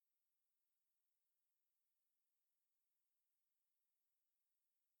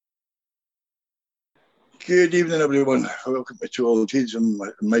Good evening, everyone. Welcome to all Teeds and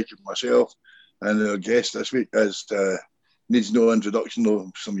Mike and myself. And our guest this week is, needs no introduction,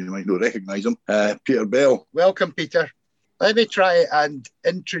 though some of you might not recognise him, Peter Bell. Welcome, Peter. Let me try and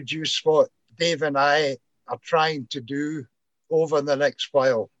introduce what Dave and I are trying to do over the next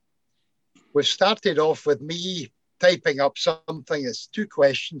while. We've started off with me typing up something. It's 2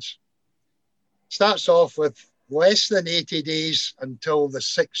 questions. Starts off with less than 80 days until the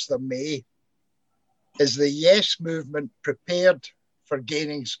 6th of May. Is the Yes movement prepared for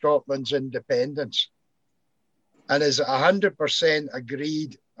gaining Scotland's independence? And is it 100%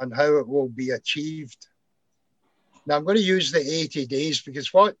 agreed on how it will be achieved? Now, I'm going to use the 80 days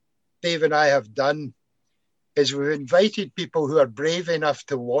because what Dave and I have done is we've invited people who are brave enough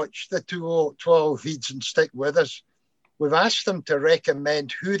to watch the 12 feeds and stick with us. We've asked them to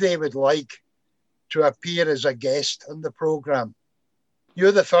recommend who they would like to appear as a guest on the programme.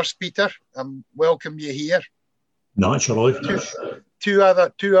 You're the first, Peter. Welcome you here. Naturally. Two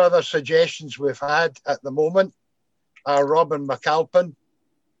other suggestions we've had at the moment are Robin McAlpin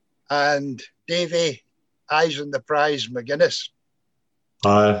and Davy Eyes on the Prize McGuinness.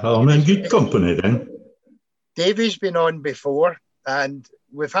 I'm in good company then. Davy's been on before, and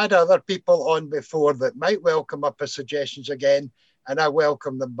we've had other people on before that might well come up as suggestions again, and I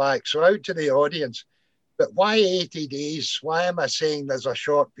welcome them back. So out to the audience. But why 80 days? Why am I saying there's a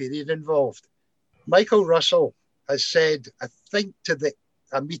short period involved? Michael Russell has said, I think to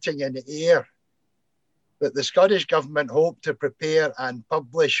a meeting in Ayr, that the Scottish Government hope to prepare and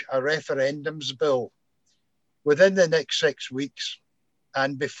publish a referendums bill within the next 6 weeks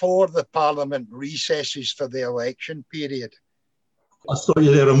and before the Parliament recesses for the election period. I thought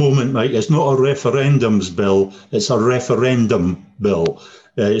you there a moment, Mike. It's not a referendums bill, it's a referendum bill.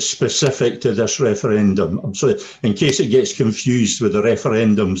 It's specific to this referendum. So in case it gets confused with the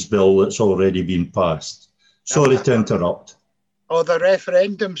referendums bill that's already been passed. Sorry to interrupt. Oh, the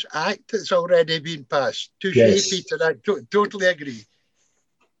Referendums Act that's already been passed. Touché, yes. Peter, I totally agree.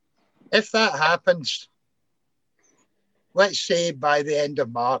 If that happens, let's say by the end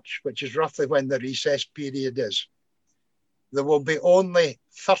of March, which is roughly when the recess period is, there will be only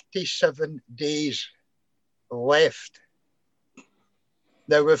 37 days left.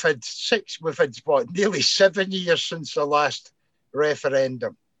 Now we've had nearly 7 years since the last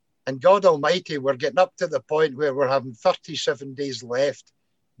referendum. And God Almighty, we're getting up to the point where we're having 37 days left.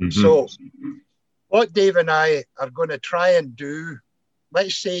 Mm-hmm. So what Dave and I are going to try and do,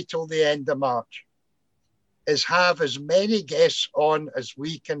 let's say till the end of March, is have as many guests on as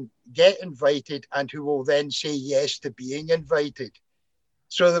we can get invited and who will then say yes to being invited,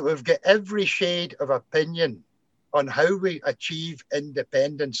 so that we've got every shade of opinion on how we achieve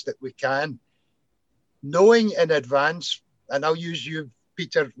independence that we can, knowing in advance, and I'll use you,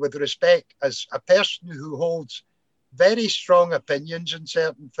 Peter, with respect, as a person who holds very strong opinions on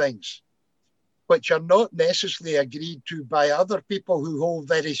certain things, which are not necessarily agreed to by other people who hold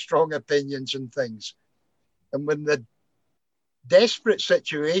very strong opinions on things. And when the desperate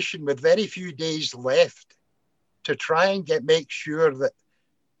situation with very few days left to try and make sure that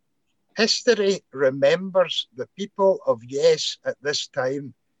history remembers the people of yes at this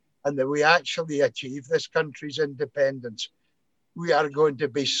time and that we actually achieve this country's independence, we are going to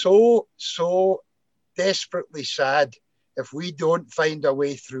be so desperately sad if we don't find a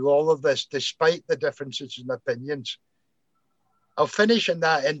way through all of this, despite the differences in opinions. I'll finish in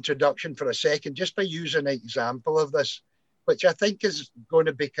that introduction for a second, just by using an example of this, which I think is going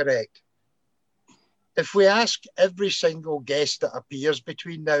to be correct. If we ask every single guest that appears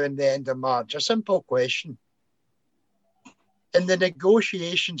between now and the end of March, a simple question: in the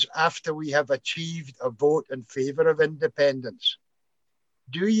negotiations after we have achieved a vote in favour of independence,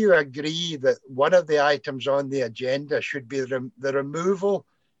 do you agree that one of the items on the agenda should be the removal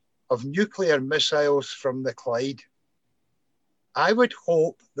of nuclear missiles from the Clyde? I would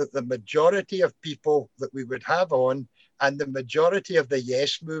hope that the majority of people that we would have on and the majority of the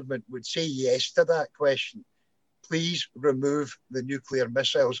yes movement would say yes to that question. Please remove the nuclear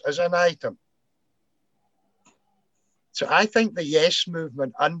missiles as an item. So I think the yes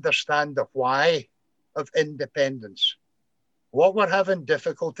movement understand the why of independence. What we're having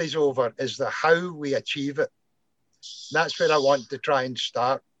difficulties over is the how we achieve it. That's where I want to try and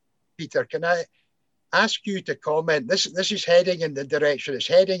start. Peter, can I ask you to comment? This is heading in the direction, it's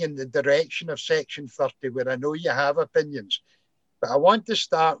heading in the direction of Section 30, where I know you have opinions. But I want to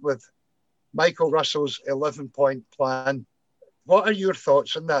start with Michael Russell's 11-point plan. What are your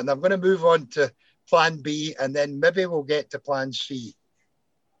thoughts on that? And I'm going to move on to Plan B, and then maybe we'll get to Plan C.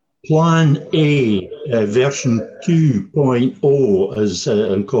 Plan A, version 2.0, as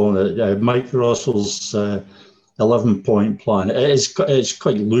I'm calling it, Mike Russell's 11-point plan. It's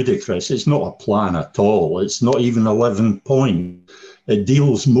quite ludicrous. It's not a plan at all. It's not even 11 points. It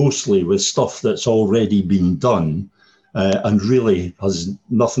deals mostly with stuff that's already been done and really has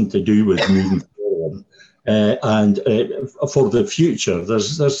nothing to do with moving forward. And for the future,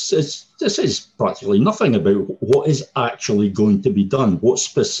 this is practically nothing about what is actually going to be done, what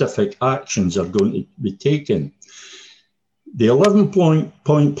specific actions are going to be taken. The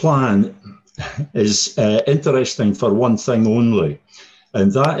 11-point plan is interesting for one thing only,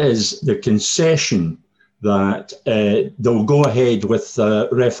 and that is the concession that they'll go ahead with the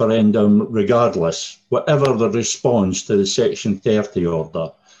referendum regardless, whatever the response to the Section 30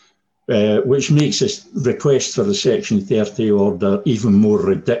 order. Which makes this request for the Section 30 order even more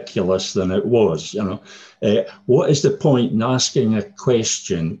ridiculous than it was. What is the point in asking a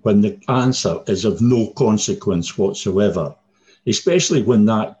question when the answer is of no consequence whatsoever? Especially when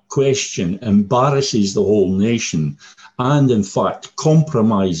that question embarrasses the whole nation and, in fact,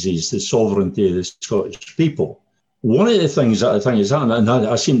 compromises the sovereignty of the Scottish people. One of the things that I think is that, and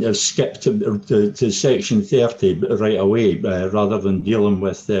I seem to have skipped to Section 30 right away rather than dealing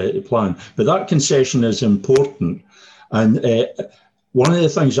with the plan, but that concession is important. And one of the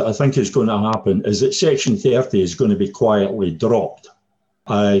things that I think is going to happen is that Section 30 is going to be quietly dropped.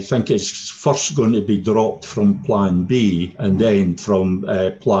 I think it's first going to be dropped from Plan B and then from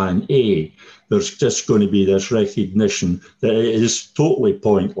Plan A. There's just going to be this recognition that it is totally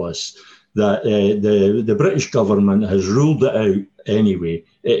pointless, that the British government has ruled it out anyway.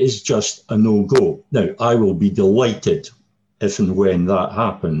 It is just a no-go. Now, I will be delighted if and when that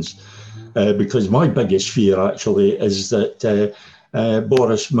happens, because my biggest fear actually is that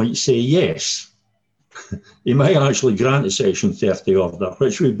Boris might say yes. He might actually grant a Section 30 order,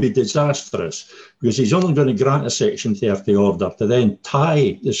 which would be disastrous, because he's only going to grant a Section 30 order to then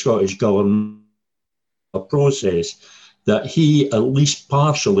tie the Scottish government to a process that he at least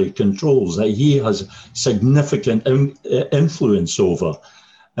partially controls, that he has significant influence over,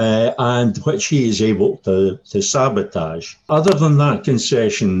 and which he is able to sabotage. Other than that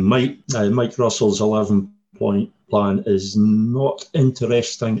concession, Mike Russell's 11-point plan is not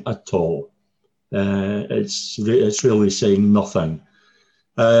interesting at all. It's really saying nothing.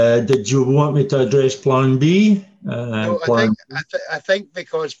 Did you want me to address Plan B? No, I think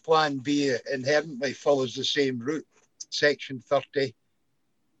because Plan B inherently follows the same route, Section 30,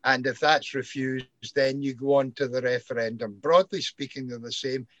 and if that's refused, then you go on to the referendum. Broadly speaking, they're the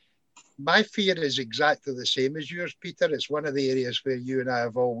same. My fear is exactly the same as yours, Peter. It's one of the areas where you and I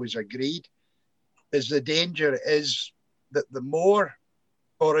have always agreed, is the danger is that the more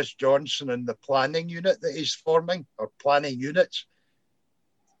Boris Johnson and the planning unit that he's forming, or planning units,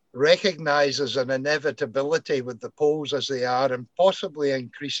 recognises an inevitability with the polls as they are and possibly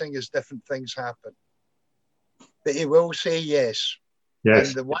increasing as different things happen, that he will say yes.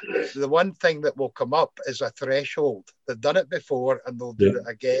 Yes. And the one thing that will come up is a threshold. They've done it before and they'll do it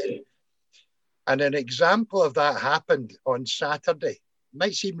again. And an example of that happened on Saturday. It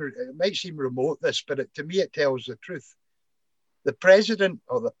might seem remote, this, but to me it tells the truth. The president,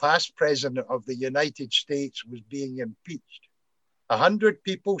 or the past president of the United States, was being impeached. 100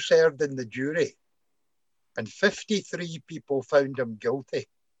 people served in the jury and 53 people found him guilty.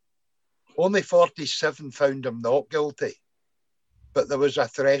 Only 47 found him not guilty, but there was a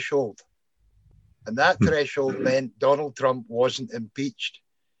threshold. And that threshold meant Donald Trump wasn't impeached.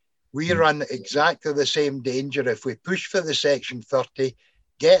 We run exactly the same danger if we push for the Section 30,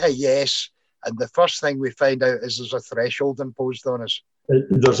 get a yes, and the first thing we find out is there's a threshold imposed on us.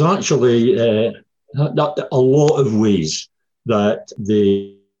 There's actually a lot of ways that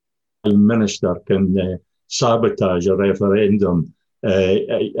the Prime Minister can sabotage a referendum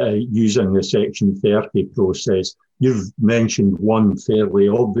using the Section 30 process. You've mentioned one fairly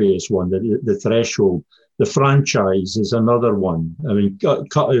obvious one, the threshold. The franchise is another one. I mean, cut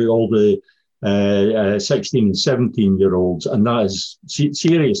out all the 16 and 17-year-olds, and that is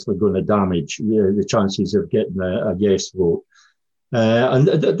seriously going to damage the chances of getting a yes vote. And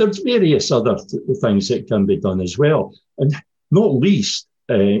there's various other things that can be done as well. And not least,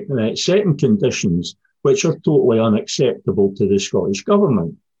 setting conditions which are totally unacceptable to the Scottish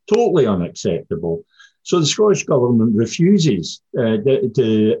government. Totally unacceptable. So the Scottish government refuses to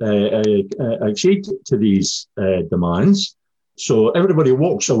accede to these demands. So everybody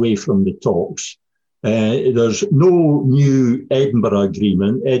walks away from the talks. There's no new Edinburgh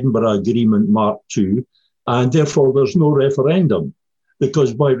Agreement Mark II, and therefore there's no referendum.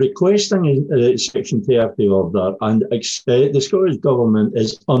 because by requesting Section 30 order, and the Scottish Government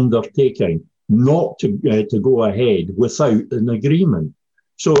is undertaking not to go ahead without an agreement.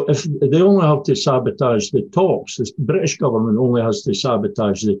 So if they only have to sabotage the talks, the British government only has to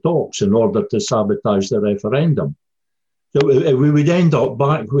sabotage the talks in order to sabotage the referendum. So we would end up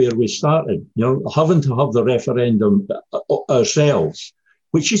back where we started, having to have the referendum ourselves,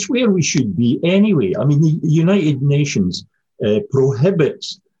 which is where we should be anyway. I mean, the United Nations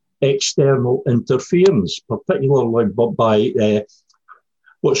prohibits external interference, particularly by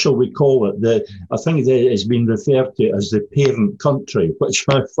what shall we call it? I think that it's been referred to as the parent country, which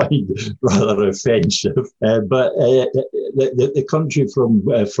I find rather offensive. But the country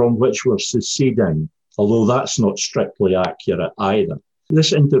from which we're seceding, although that's not strictly accurate either.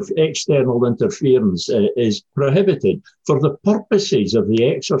 This external interference is prohibited for the purposes of the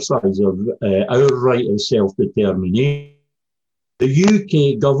exercise of our right of self-determination. The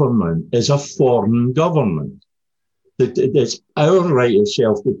UK government is a foreign government. It's our right of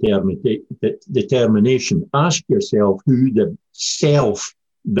self-determination. Ask yourself who the self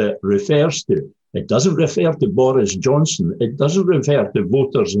that refers to. It doesn't refer to Boris Johnson. It doesn't refer to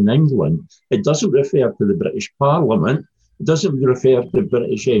voters in England. It doesn't refer to the British Parliament. It doesn't refer to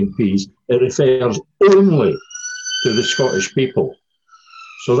British MPs. It refers only to the Scottish people.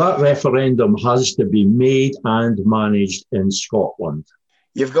 So that referendum has to be made and managed in Scotland.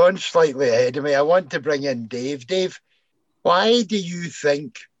 You've gone slightly ahead of me. I want to bring in Dave. Dave, why do you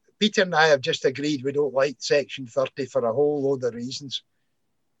think, Peter and I have just agreed we don't like Section 30 for a whole load of reasons.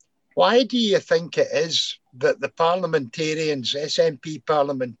 Why do you think it is that the parliamentarians, SNP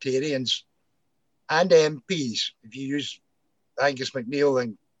parliamentarians and MPs, if you use Angus MacNeil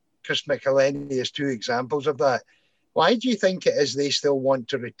and Chris McElhenney as two examples of that, why do you think it is they still want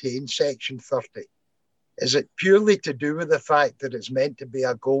to retain Section 30? Is it purely to do with the fact that it's meant to be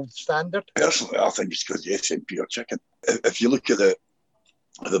a gold standard? Personally, I think it's because the SNP are chicken. If you look at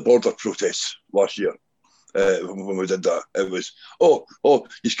the border protests last year, when we did that, it was,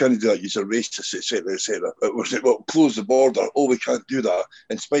 you can't do that, you're a racist, etc., etc. It was, well, close the border, we can't do that,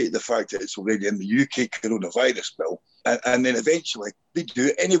 in spite of the fact that it's already in the UK coronavirus bill. And then eventually, they do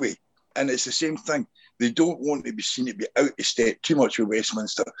it anyway. And it's the same thing. They don't want to be seen to be out of step too much with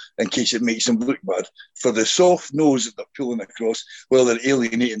Westminster in case it makes them look bad. For the soft nose that they're pulling across, well, they're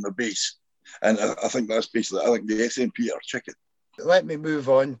alienating their base. And I think that's basically, I think the SNP are chicken. Let me move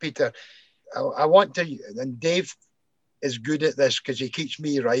on, Peter. I want to, and Dave is good at this because he keeps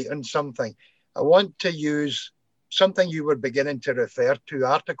me right on something. I want to use something you were beginning to refer to,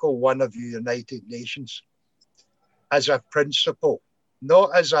 Article 1 of the United Nations, as a principle,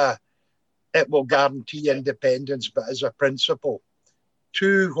 not as it will guarantee independence, but as a principle.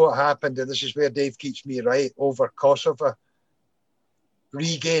 To what happened, and this is where Dave keeps me right, over Kosovo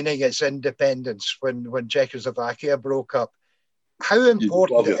regaining its independence when Czechoslovakia broke up. How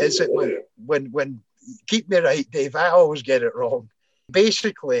important is it when keep me right, Dave, I always get it wrong.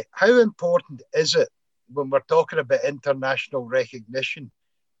 Basically, how important is it when we're talking about international recognition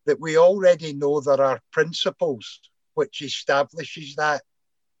that we already know there are principles which establishes that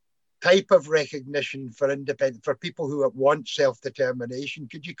type of recognition for people who want self-determination?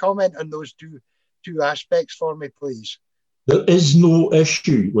 Could you comment on those two aspects for me, please? There is no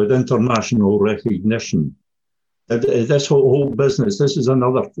issue with international recognition. This whole business, this is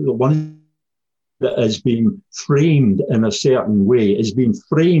another one that has been framed in a certain way, is being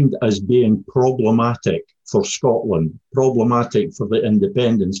framed as being problematic for Scotland, problematic for the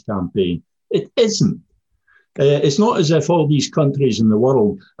independence campaign. It isn't. It's not as if all these countries in the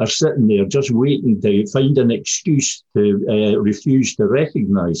world are sitting there just waiting to find an excuse to refuse to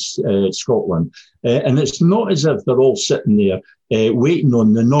recognise Scotland. And it's not as if they're all sitting there waiting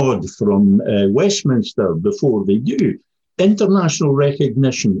on the nod from Westminster before they do. International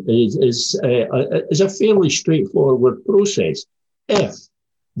recognition is a fairly straightforward process. If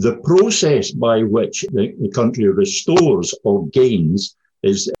the process by which the country restores or gains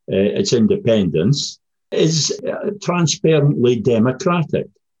its independence is transparently democratic.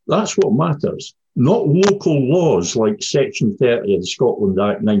 That's what matters. Not local laws like Section 30 of the Scotland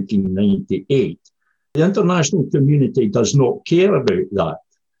Act 1998. The international community does not care about that.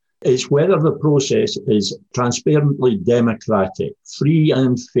 It's whether the process is transparently democratic, free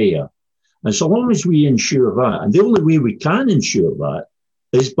and fair. And so long as we ensure that, and the only way we can ensure that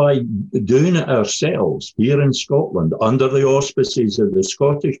is by doing it ourselves here in Scotland under the auspices of the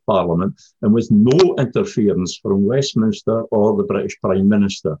Scottish Parliament and with no interference from Westminster or the British Prime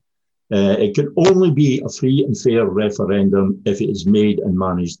Minister. It can only be a free and fair referendum if it is made and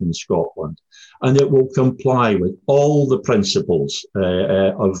managed in Scotland. And it will comply with all the principles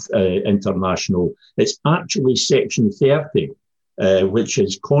of international. It's actually Section 30, which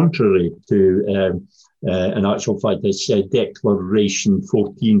is contrary to, in actual fact, it's Declaration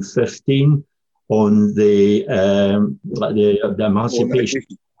 1415 on the Emancipation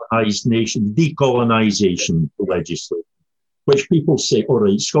of Nation, decolonisation legislation, which people say, all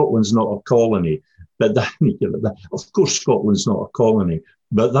right, Scotland's not a colony, but of course Scotland's not a colony,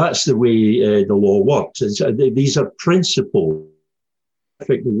 but that's the way the law works. These are principles,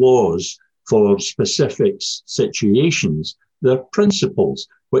 specific laws for specific situations. They're principles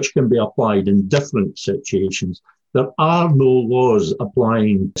which can be applied in different situations. There are no laws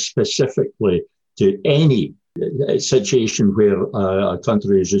applying specifically to any situation where a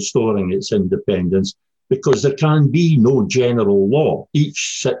country is restoring its independence, because there can be no general law.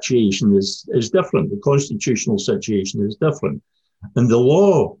 Each situation is different. The constitutional situation is different. And the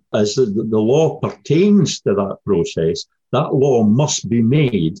law, as the law pertains to that process, that law must be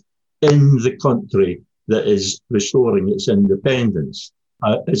made in the country that is restoring its independence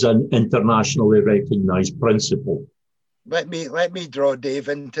as an internationally recognised principle. Let me draw Dave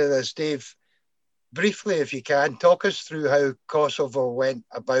into this. Dave, briefly, if you can, talk us through how Kosovo went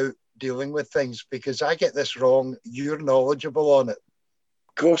about dealing with things, because I get this wrong. You're knowledgeable on it.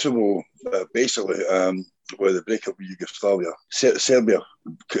 Kosovo, basically, with the breakup of Yugoslavia, Serbia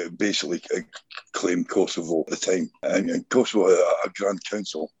basically claimed Kosovo at the time, and Kosovo had a Grand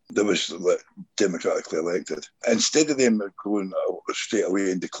Council that was democratically elected. Instead of them going straight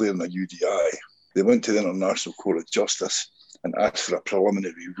away and declaring a UDI, they went to the International Court of Justice and asked for a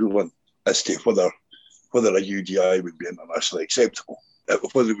preliminary ruling as to whether a UDI would be internationally acceptable,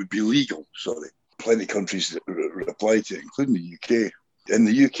 whether it would be legal, Plenty of countries replied to it, including the UK. And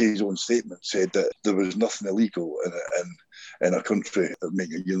the UK's own statement said that there was nothing illegal in a country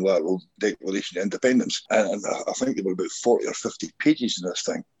making a unilateral declaration of independence. And I think there were about 40 or 50 pages in this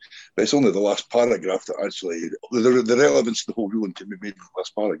thing. But it's only the last paragraph that actually, the relevance of the whole ruling can be made in the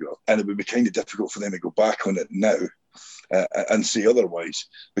last paragraph. And it would be kind of difficult for them to go back on it now and say otherwise,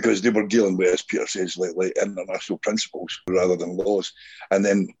 because they were dealing with, as Peter says, like international principles rather than laws. And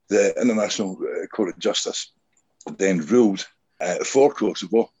then the International Court of Justice then ruled for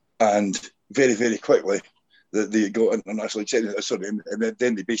Kosovo, and very, very quickly they got internationally accepted. And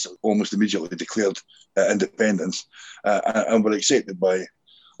then they basically almost immediately declared independence and were accepted by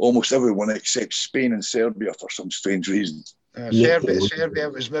almost everyone except Spain and Serbia for some strange reason. Serbia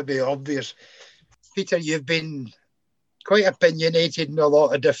was maybe obvious. Peter, you've been quite opinionated in a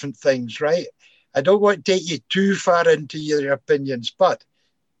lot of different things, right? I don't want to take you too far into your opinions, but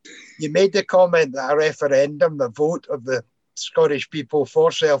you made the comment that a referendum, the vote of the Scottish people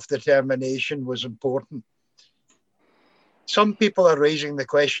for self-determination, was important. Some people are raising the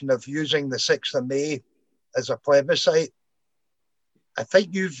question of using the 6th of May as a plebiscite. I think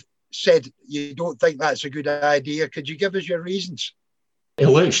you've said you don't think that's a good idea. Could you give us your reasons?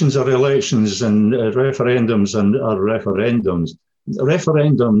 Elections are elections, and referendums are referendums.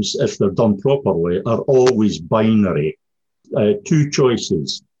 Referendums, if they're done properly, are always binary. Two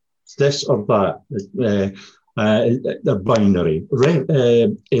choices, this or that. They're binary.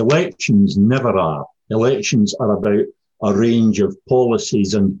 Elections never are. Elections are about a range of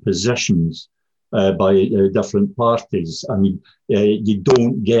policies and positions by different parties. I mean, you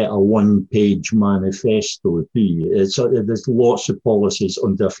don't get a one-page manifesto, do you? There's lots of policies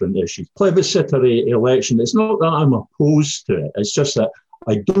on different issues. Plebiscitary election, it's not that I'm opposed to it, it's just that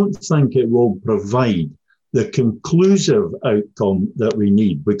I don't think it will provide the conclusive outcome that we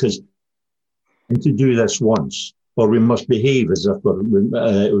need, because to do this once, or we must behave as if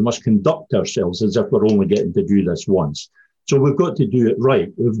we must conduct ourselves as if we're only getting to do this once. So we've got to do it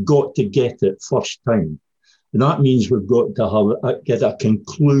right. We've got to get it first time. And that means we've got to get a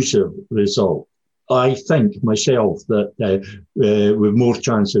conclusive result. I think myself that we've more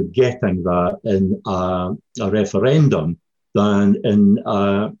chance of getting that in a referendum than in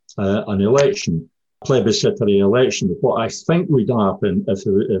an election. Plebiscitary election. What I think would happen if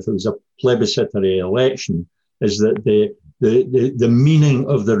it was a plebiscitary election is that the meaning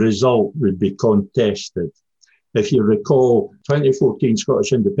of the result would be contested. If you recall, 2014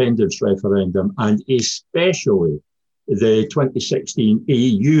 Scottish independence referendum, and especially the 2016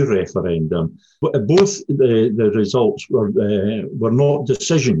 EU referendum, both the results were not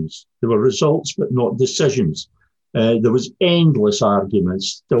decisions. They were results, but not decisions. There was endless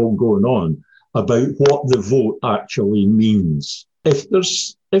arguments still going on about what the vote actually means. If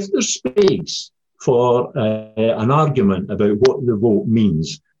there's space for an argument about what the vote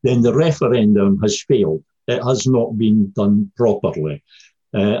means, then the referendum has failed. It has not been done properly.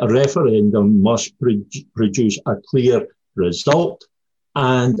 A referendum must produce a clear result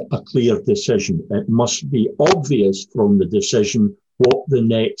and a clear decision. It must be obvious from the decision what the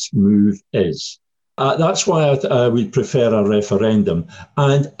next move is. That's why I would prefer a referendum.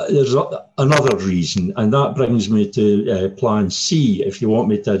 And there's another reason, and that brings me to Plan C, if you want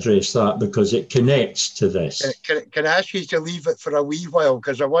me to address that, because it connects to this. Can I ask you to leave it for a wee while,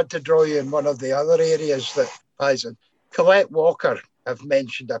 because I want to draw you in one of the other areas that ties in. Colette Walker have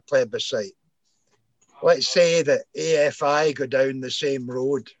mentioned a plebiscite. Let's say that AFI go down the same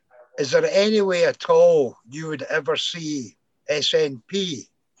road. Is there any way at all you would ever see SNP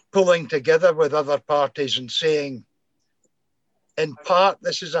pulling together with other parties and saying, in part,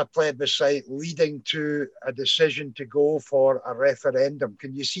 this is a plebiscite leading to a decision to go for a referendum?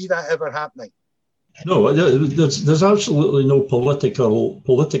 Can you see that ever happening? No, there's absolutely no political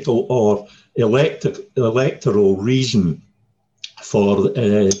or electoral reason for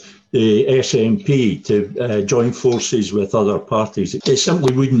the SNP to join forces with other parties. It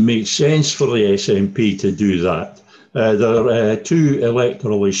simply wouldn't make sense for the SNP to do that. They're too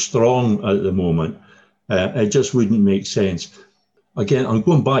electorally strong at the moment. It just wouldn't make sense. Again, I'm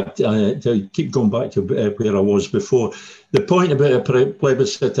going back to keep going back to where I was before. The point about a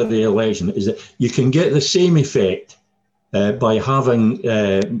plebiscitary election is that you can get the same effect by having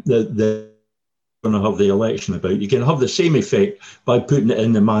going to have the election about. You can have the same effect by putting it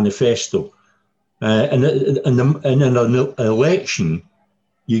in the manifesto. And in an election,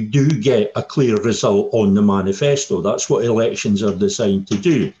 you do get a clear result on the manifesto. That's what elections are designed to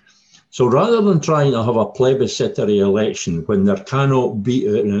do. So rather than trying to have a plebiscitary election when there cannot be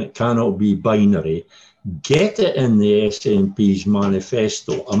it and it cannot be binary, get it in the SNP's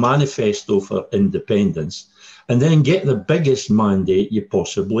manifesto, a manifesto for independence, and then get the biggest mandate you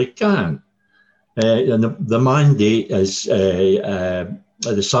possibly can. And the mandate is the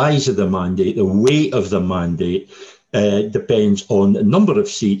size of the mandate, the weight of the mandate depends on the number of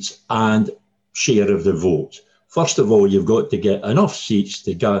seats and share of the vote. First of all, you've got to get enough seats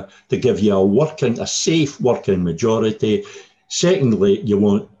to give you a safe working majority. Secondly, you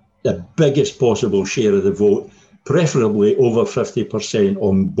want the biggest possible share of the vote, preferably over 50%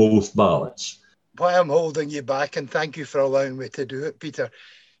 on both ballots. Why I'm holding you back, and thank you for allowing me to do it, Peter,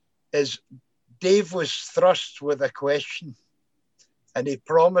 is Dave was thrust with a question and he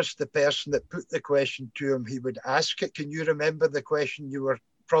promised the person that put the question to him he would ask it. Can you remember the question you were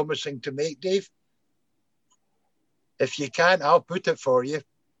promising to make, Dave? If you can't, I'll put it for you.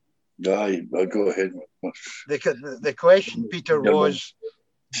 Aye, I'll go ahead. The question, Peter, was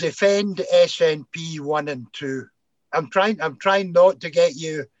defend SNP 1 and 2. I'm trying not to get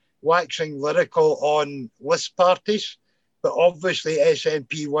you waxing lyrical on list parties, but obviously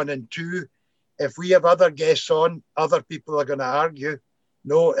SNP 1 and 2. If we have other guests on, other people are going to argue,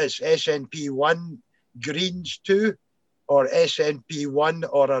 no, it's SNP 1, Greens 2, or SNP 1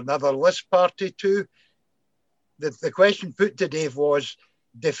 or another list party 2. The question put to Dave was,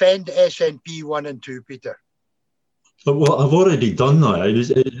 defend SNP 1 and 2, Peter. Well, I've already done that.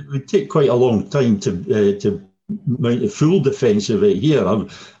 It would take quite a long time to mount a full defence of it here.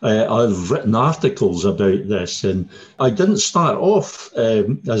 I've written articles about this, and I didn't start off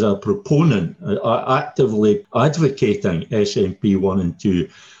as a proponent, actively advocating SNP 1 and 2.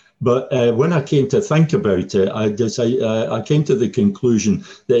 But when I came to think about it, I came to the conclusion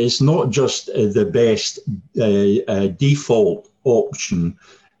that it's not just the best default option,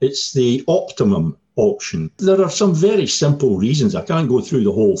 it's the optimum option. There are some very simple reasons. I can't go through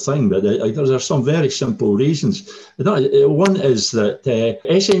the whole thing, but there are some very simple reasons. One is that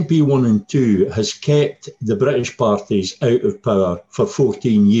SNP 1 and 2 has kept the British parties out of power for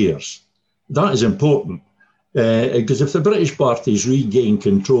 14 years. That is important. Because if the British parties regain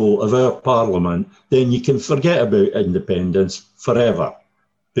control of our parliament, then you can forget about independence forever,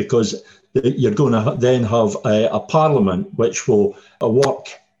 because you're going to then have a parliament which will work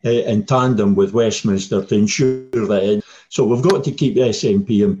in tandem with Westminster to ensure that. So we've got to keep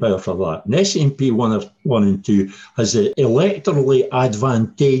SNP in power for that. And SNP 1 and 2 has the electorally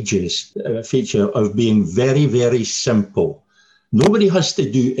advantageous feature of being very, very simple. Nobody has to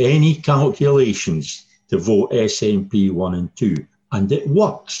do any calculations to vote SNP 1 and 2, and it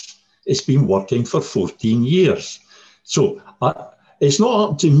works. It's been working for 14 years. So it's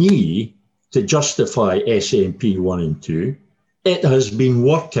not up to me to justify SNP 1 and 2. It has been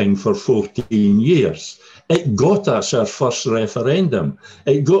working for 14 years. It got us our first referendum.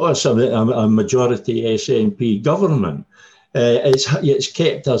 It got us a majority SNP government. It's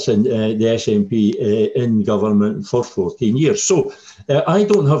kept us in the SNP in government for 14 years. So I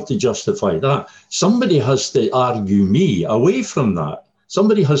don't have to justify that. Somebody has to argue me away from that.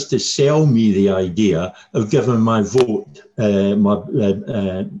 Somebody has to sell me the idea of giving my vote,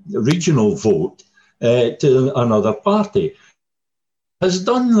 my regional vote, to another party. Has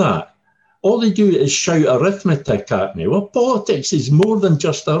done that. All they do is shout arithmetic at me. Well, politics is more than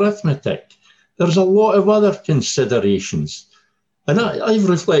just arithmetic. There's a lot of other considerations. And I've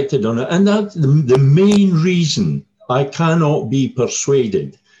reflected on it. And that's the main reason I cannot be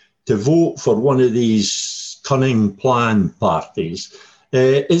persuaded to vote for one of these cunning plan parties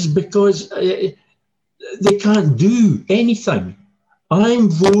is because they can't do anything. I'm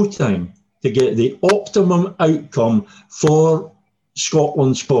voting to get the optimum outcome for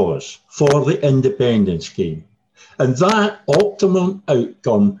Scotland's cause, for the independence game. And that optimum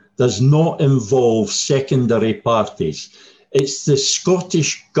outcome does not involve secondary parties. It's the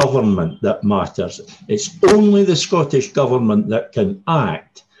Scottish government that matters. It's only the Scottish government that can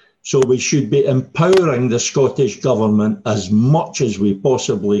act. So we should be empowering the Scottish government as much as we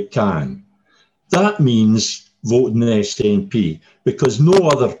possibly can. That means voting SNP, because no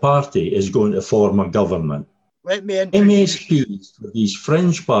other party is going to form a government. Let me MSPs for these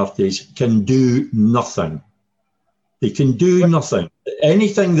fringe parties can do nothing. They can do nothing.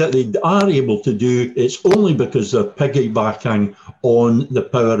 Anything that they are able to do, it's only because they're piggybacking on the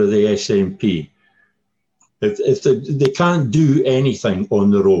power of the SNP. If they can't do anything on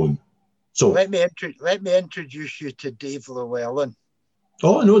their own. So let me introduce you to Dave Llewellyn.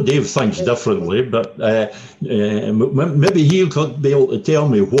 Oh, no, Dave thinks differently, but maybe he'll be able to tell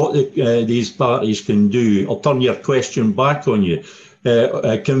me what these parties can do. I'll turn your question back on you.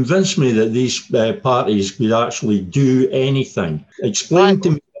 Convince me that these parties could actually do anything. Explain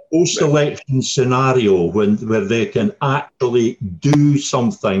to me a post-election scenario where they can actually do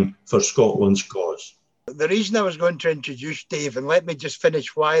something for Scotland's cause. The reason I was going to introduce Dave, and let me just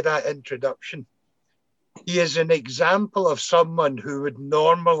finish why that introduction. He is an example of someone who would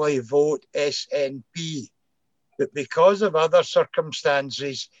normally vote SNP, but because of other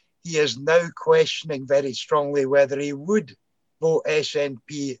circumstances, he is now questioning very strongly whether he would vote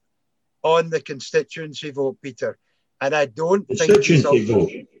SNP on the constituency vote, Peter. And I don't think he's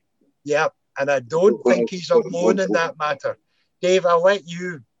alone. Yeah, and I don't think he's alone in that matter. Dave,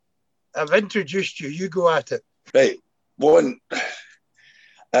 I've introduced you. You go at it. Right. One.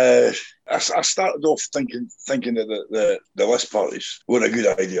 I started off thinking that the list parties were a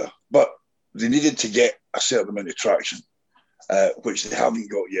good idea, but they needed to get a certain amount of traction, which they haven't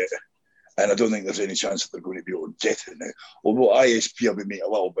got yet. And I don't think there's any chance that they're going to be able to get it now. Although ISP have been made a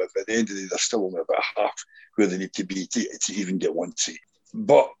little bit, but at the end of the day, they're still only about half where they need to be to even get one seat.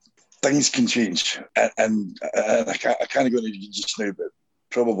 But things can change, and I can't go into it just now, but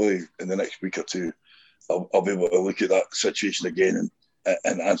probably in the next week or two, I'll be able to look at that situation again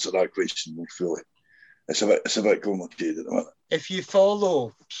and answer that question more fully. It's a bit complicated at the moment. If you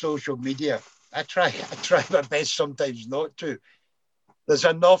follow social media, I try my best sometimes not to. There's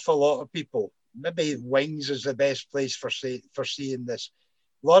an awful lot of people. Maybe Wings is the best place for seeing this.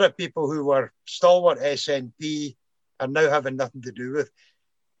 A lot of people who were stalwart SNP are now having nothing to do with.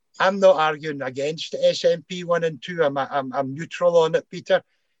 I'm not arguing against SNP 1 and 2. I'm neutral on it, Peter,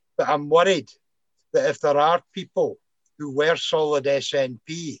 but I'm worried that if there are people who were solid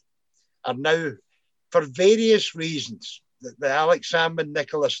SNP are now, for various reasons, the Alex Salmond,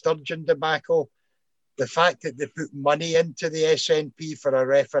 Nicola Sturgeon debacle, the fact that they put money into the SNP for a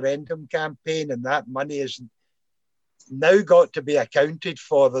referendum campaign and that money is now got to be accounted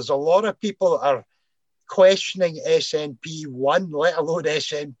for. There's a lot of people that are questioning SNP 1, let alone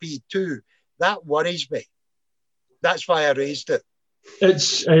SNP 2. That worries me. That's why I raised it.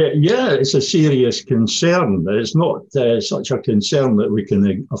 It's a serious concern. It's not such a concern that we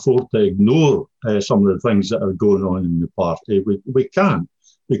can afford to ignore some of the things that are going on in the party. We can't,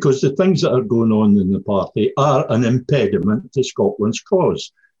 because the things that are going on in the party are an impediment to Scotland's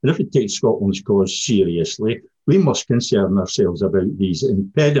cause. And if we take Scotland's cause seriously, we must concern ourselves about these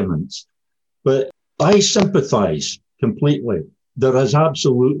impediments. But I sympathise completely. There is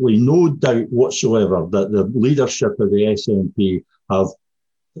absolutely no doubt whatsoever that the leadership of the SNP have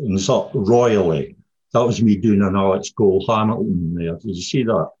insult royally. That was me doing an Alex Cole Hamilton there. Did you see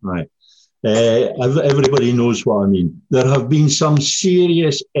that? Right. Everybody knows what I mean. There have been some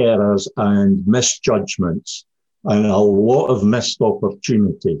serious errors and misjudgments and a lot of missed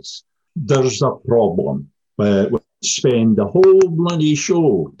opportunities. There's a problem. We spend the whole bloody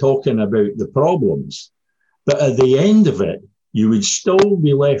show talking about the problems, but at the end of it, you would still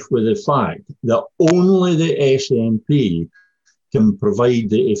be left with the fact that only the SNP can provide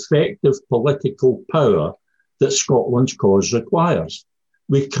the effective political power that Scotland's cause requires.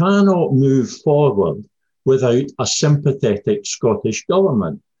 We cannot move forward without a sympathetic Scottish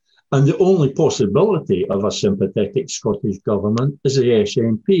government. And the only possibility of a sympathetic Scottish government is the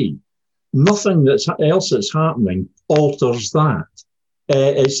SNP. Nothing else that's happening alters that.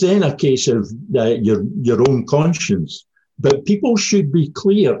 It's then a case of your own conscience. But people should be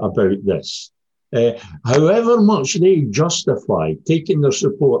clear about this. However much they justify taking their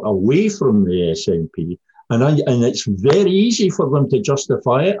support away from the SNP, and it's very easy for them to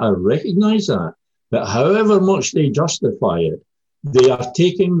justify it, I recognise that, but however much they justify it, they are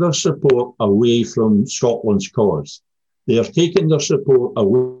taking their support away from Scotland's cause. They are taking their support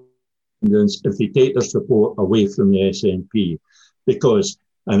away if they take their support away from the SNP. Because,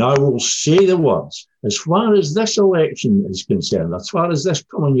 and I will say the words, as far as this election is concerned, as far as this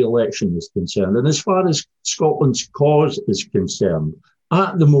coming election is concerned, and as far as Scotland's cause is concerned,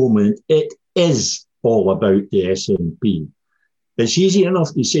 at the moment, it is all about the SNP. It's easy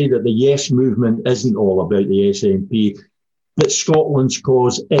enough to say that the Yes movement isn't all about the SNP, but Scotland's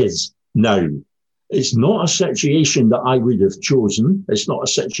cause is now. It's not a situation that I would have chosen. It's not a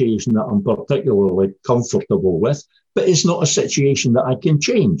situation that I'm particularly comfortable with, but it's not a situation that I can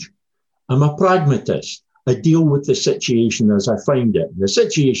change. I'm a pragmatist. I deal with the situation as I find it. The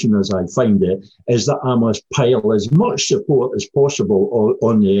situation as I find it is that I must pile as much support as possible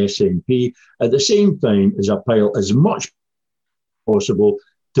on the SNP, at the same time as I pile as much as possible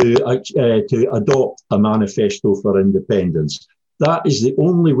to adopt a manifesto for independence. That is the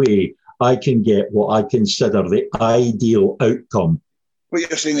only way I can get what I consider the ideal outcome. What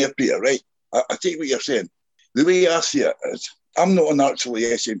you're saying there, Peter, right? I take what you're saying. The way I see it is, I'm not an actually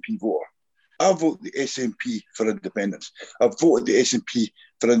SNP voter. I vote the SNP for independence. I've voted the SNP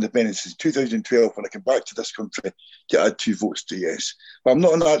for independence since 2012 when I came back to this country to add 2 votes to yes. But I'm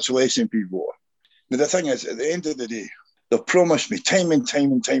not an actual SNP voter. Now, the thing is, at the end of the day, they've promised me time and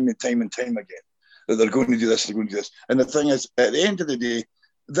time again that they're going to do this, they're going to do this. And the thing is, at the end of the day,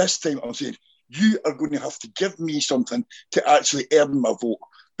 this time I'm saying, you are going to have to give me something to actually earn my vote.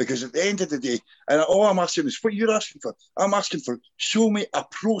 Because at the end of the day, and all I'm asking is what you're asking for. I'm asking for, show me a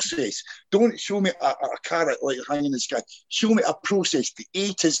process. Don't show me a carrot like hanging in the sky. Show me a process, the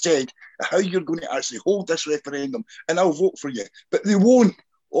A to Z, how you're going to actually hold this referendum, and I'll vote for you. But they won't.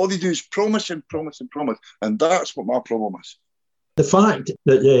 All they do is promise and promise and promise. And that's what my problem is. The fact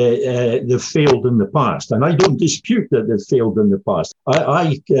that they've failed in the past, and I don't dispute that they've failed in the past.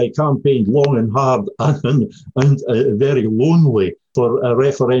 I campaigned long and hard and very lonely for a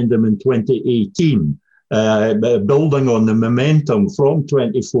referendum in 2018, building on the momentum from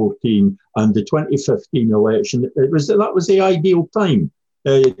 2014 and the 2015 election. That was the ideal time,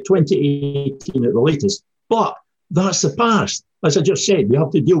 2018 at the latest. But that's the past. As I just said, we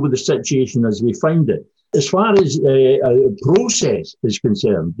have to deal with the situation as we find it. As far as a process is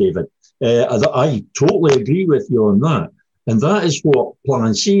concerned, David, I totally agree with you on that. And that is what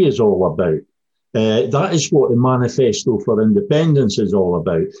Plan C is all about. That is what the Manifesto for Independence is all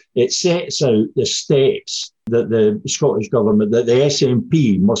about. It sets out the steps that the Scottish Government, that the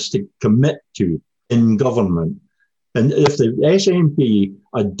SNP must commit to in government. And if the SNP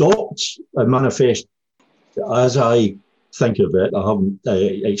adopts a manifesto, as I think of it, I haven't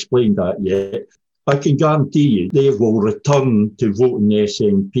explained that yet, I can guarantee you they will return to voting the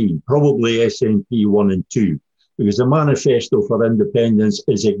SNP, probably SNP 1 and 2, because the Manifesto for Independence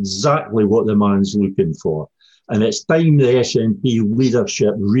is exactly what the man's looking for. And it's time the SNP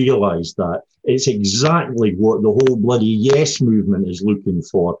leadership realised that. It's exactly what the whole bloody Yes movement is looking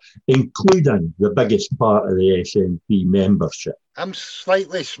for, including the biggest part of the SNP membership. I'm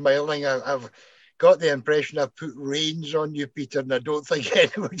slightly smiling. I've got the impression I've put reins on you, Peter, and I don't think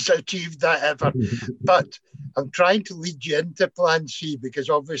anyone's achieved that ever. But I'm trying to lead you into Plan C because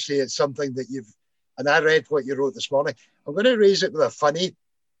obviously it's something that you've, and I read what you wrote this morning. I'm going to raise it with a funny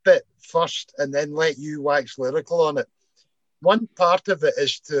bit first and then let you wax lyrical on it. One part of it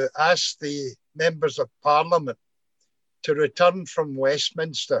is to ask the members of Parliament to return from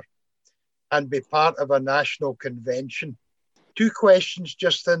Westminster and be part of a national convention. 2 questions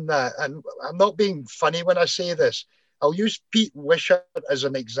just in that, and I'm not being funny when I say this. I'll use Pete Wishart as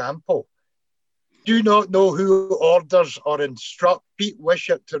an example. Do not know who orders or instruct Pete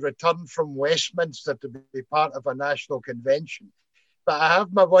Wishart to return from Westminster to be part of a national convention, but I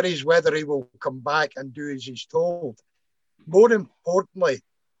have my worries whether he will come back and do as he's told. More importantly,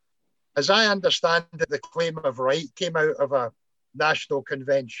 as I understand it, the claim of right came out of a national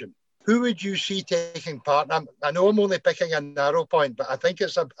convention. Who would you see taking part? I know I'm only picking a narrow point, but I think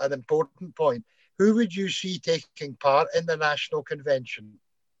it's an important point. who would you see taking part in the National Convention?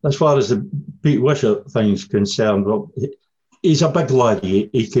 As far as the Pete Wishart thing's concerned, well, he's a big lad.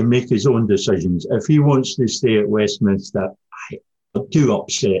 He can make his own decisions. If he wants to stay at Westminster, I'm too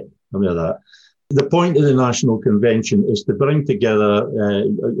upset about that. The point of the National Convention is to bring together,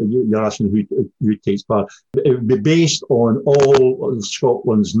 you're asking who takes part, it would be based on all of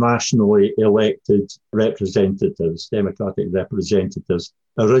Scotland's nationally elected representatives, democratic representatives.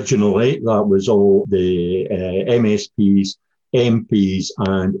 Originally, that was all the MSPs, MPs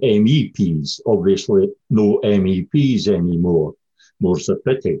and MEPs. Obviously, no MEPs anymore. More's the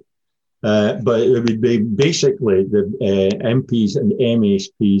pity. But it would be basically the MPs and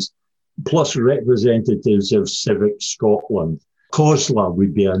MSPs plus representatives of Civic Scotland. COSLA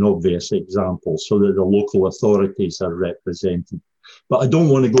would be an obvious example, so that the local authorities are represented. But I don't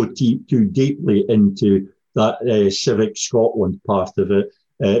want to go too deeply into that Civic Scotland part of it,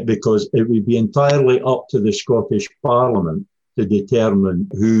 because it would be entirely up to the Scottish Parliament to determine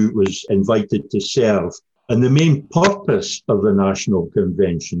who was invited to serve. And the main purpose of the National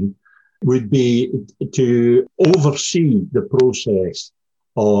Convention would be to oversee the process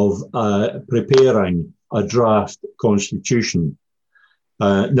of preparing a draft constitution.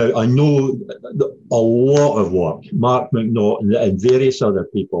 Now, I know a lot of work, Mark McNaughton and various other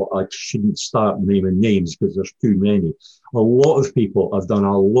people, I shouldn't start naming names because there's too many. A lot of people have done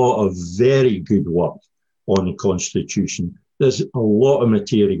a lot of very good work on the constitution. There's a lot of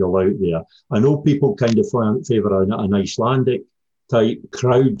material out there. I know people kind of favour an Icelandic type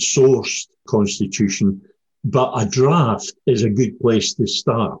crowdsourced constitution, but a draft is a good place to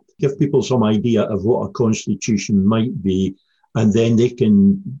start. Give people some idea of what a constitution might be, and then they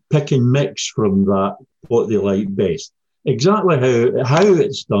can pick and mix from that what they like best. Exactly how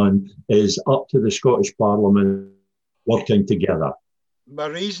it's done is up to the Scottish Parliament working together. My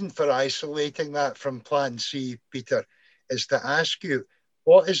reason for isolating that from Plan C, Peter, is to ask you,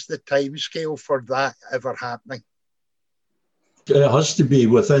 what is the timescale for that ever happening? It has to be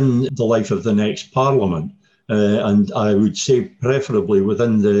within the life of the next Parliament. And I would say preferably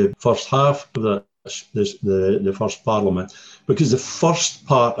within the first half of the first Parliament, because the first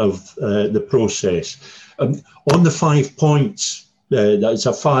part of the process, on the 5 points, that's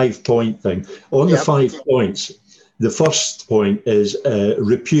a 5-point thing. On the 5 points, the first point is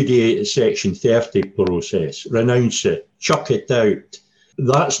repudiate Section 30 process, renounce it, chuck it out.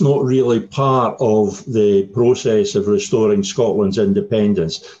 That's not really part of the process of restoring Scotland's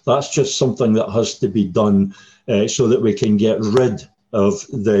independence. That's just something that has to be done so that we can get rid of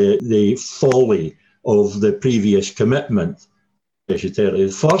the folly of the previous commitment.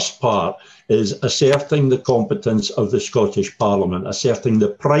 The first part is asserting the competence of the Scottish Parliament, asserting the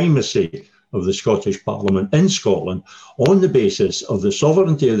primacy of the Scottish Parliament in Scotland on the basis of the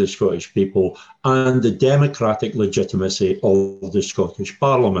sovereignty of the Scottish people and the democratic legitimacy of the Scottish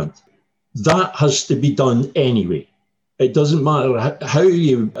Parliament. That has to be done anyway. It doesn't matter how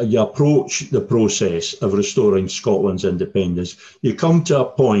you approach the process of restoring Scotland's independence. You come to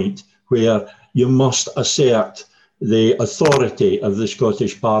a point where you must assert the authority of the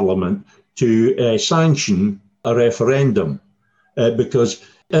Scottish Parliament to sanction a referendum, because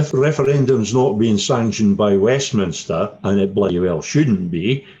if referendum's not being sanctioned by Westminster, and it bloody well shouldn't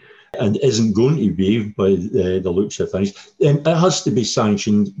be, and isn't going to be by the looks of things, then it has to be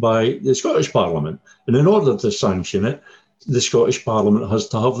sanctioned by the Scottish Parliament. And in order to sanction it, the Scottish Parliament has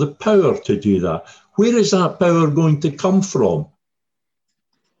to have the power to do that. Where is that power going to come from?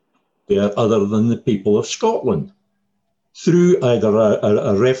 Other than the people of Scotland? Through either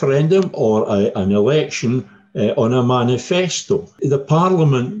a referendum or an election on a manifesto. The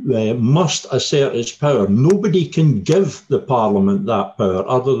Parliament must assert its power. Nobody can give the Parliament that power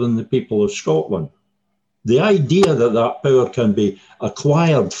other than the people of Scotland. The idea that that power can be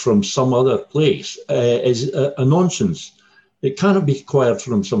acquired from some other place is a nonsense. It cannot be acquired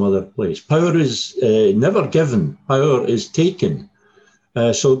from some other place. Power is never given. Power is taken.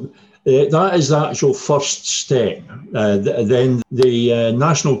 So that is the actual first step. Then the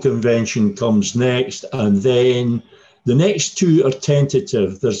National Convention comes next, and then the next two are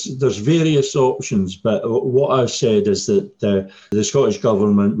tentative. There's various options, but what I've said is that the Scottish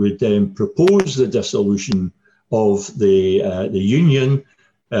Government would then propose the dissolution of the Union,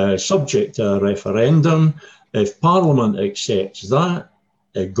 subject to a referendum. If Parliament accepts that,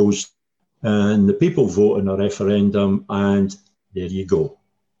 it goes, and the people vote in a referendum, and there you go.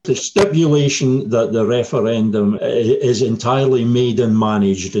 The stipulation that the referendum is entirely made and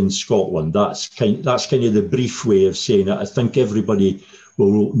managed in Scotland, that's kind of the brief way of saying it. I think everybody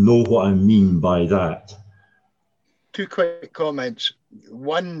will know what I mean by that. Two quick comments.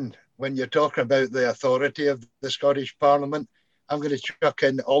 One when you're talking about the authority of the Scottish Parliament, I'm going to chuck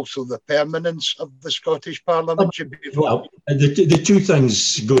in also the permanence of the Scottish Parliament should be voted. Well, the two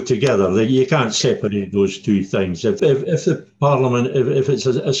things go together. You can't separate those two things. If the Parliament, if it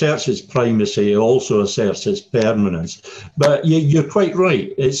asserts its primacy, it also asserts its permanence. But you're quite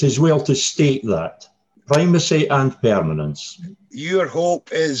right. It's as well to state that. Primacy and permanence. Your hope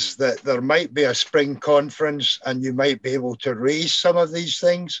is that there might be a spring conference and you might be able to raise some of these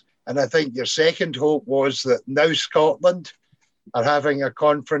things. And I think your second hope was that Now Scotland are having a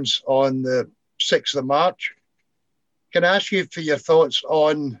conference on the 6th of March. Can I ask you for your thoughts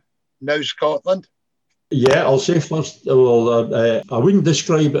on Now Scotland? Yeah, I'll say first, well, I wouldn't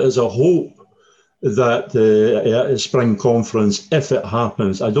describe it as a hope that the spring conference, if it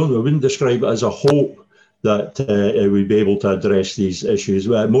happens, I wouldn't describe it as a hope that it would be able to address these issues,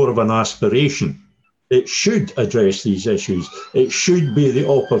 more of an aspiration. It should address these issues. It should be the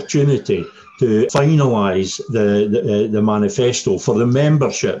opportunity to finalise the manifesto, for the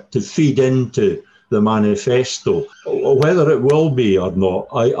membership to feed into the manifesto. Whether it will be or not,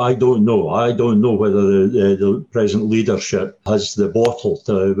 I don't know. I don't know whether the present leadership has the bottle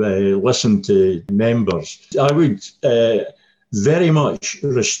to listen to members. I would very much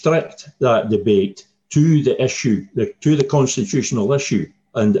restrict that debate to the issue, to the constitutional issue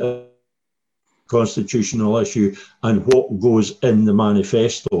and what goes in the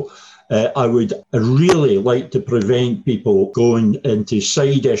manifesto. I would really like to prevent people going into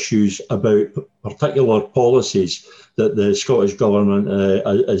side issues about particular policies that the Scottish Government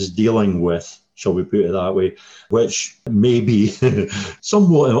is dealing with, shall we put it that way, which may be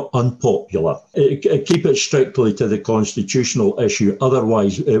somewhat unpopular. Keep it strictly to the constitutional issue,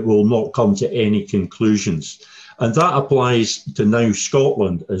 otherwise it will not come to any conclusions. And that applies to Now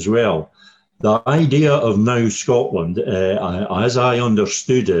Scotland as well. The idea of Now Scotland, as I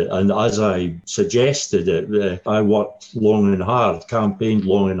understood it and as I suggested it, I worked long and hard, campaigned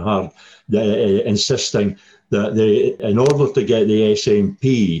long and hard, insisting that in order to get the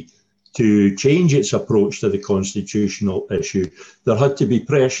SNP to change its approach to the constitutional issue, there had to be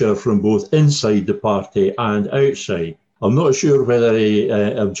pressure from both inside the party and outside. I'm not sure whether he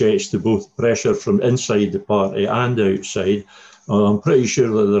objects to both pressure from inside the party and outside. I'm pretty sure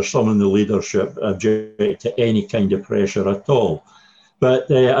that there's some in the leadership object to any kind of pressure at all. But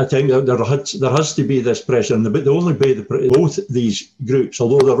I think that there has to be this pressure. And the only way both these groups,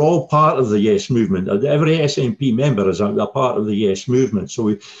 although they're all part of the Yes movement, every SNP member is a part of the Yes movement.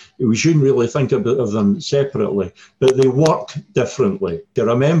 So we shouldn't really think of them separately, but they work differently. If you're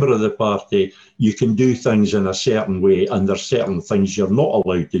a member of the party, you can do things in a certain way, and there's certain things you're not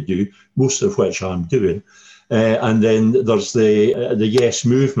allowed to do, most of which I'm doing. And then there's the Yes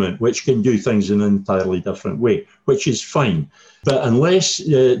movement, which can do things in an entirely different way, which is fine. But unless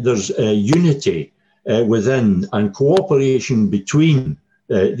there's unity within and cooperation between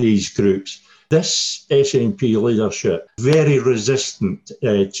these groups, this SNP leadership very resistant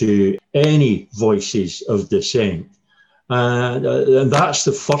to any voices of dissent. And that's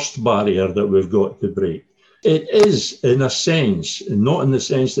the first barrier that we've got to break. It is, in a sense, not in the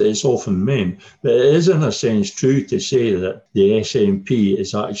sense that it's often meant, but it is in a sense true to say that the SNP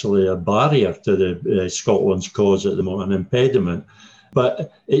is actually a barrier to the Scotland's cause at the moment, an impediment.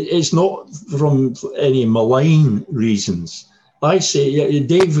 But it's not from any malign reasons. I say,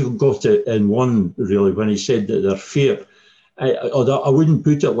 Dave got it in one, really, when he said that they're fair. I wouldn't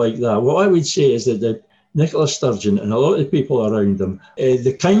put it like that. What I would say is that Nicola Sturgeon and a lot of people around him,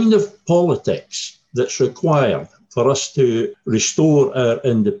 the kind of politics that's required for us to restore our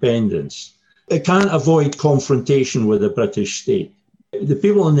independence, it can't avoid confrontation with the British state. The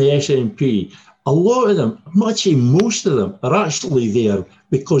people in the SNP, a lot of them, most of them, are actually there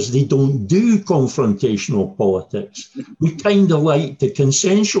because they don't do confrontational politics. We kind of like the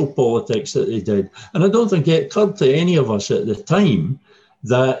consensual politics that they did. And I don't think it occurred to any of us at the time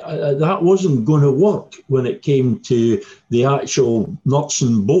that that wasn't going to work when it came to the actual nuts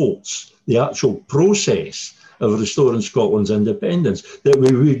and bolts, the actual process of restoring Scotland's independence, that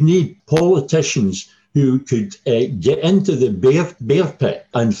we would need politicians who could get into the bear pit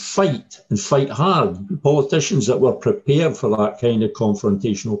and fight hard, politicians that were prepared for that kind of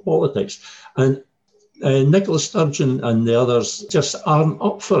confrontational politics. And Nicola Sturgeon and the others just aren't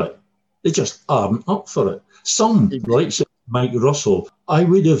up for it. They just aren't up for it. Some, like Mike Russell, I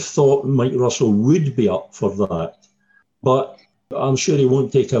would have thought Mike Russell would be up for that. But I'm sure he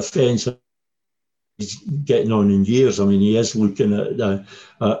won't take offence. He's getting on in years. I mean, he is looking at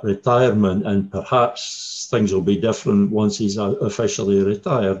retirement, and perhaps things will be different once he's officially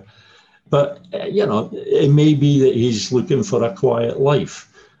retired. But, it may be that he's looking for a quiet life.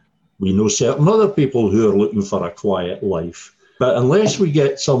 We know certain other people who are looking for a quiet life. But unless we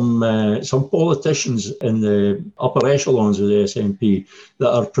get some politicians in the upper echelons of the SNP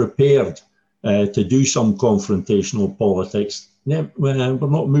that are prepared to do some confrontational politics, we're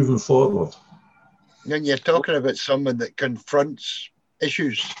not moving forward. When you're talking about someone that confronts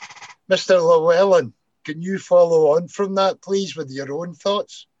issues, Mr. Llewellyn, can you follow on from that, please, with your own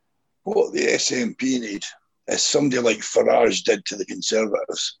thoughts? What the SNP need is somebody like Farage did to the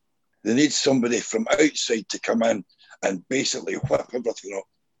Conservatives. They need somebody from outside to come in and basically whip everything up.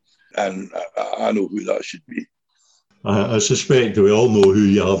 And I know who that should be. I suspect we all know who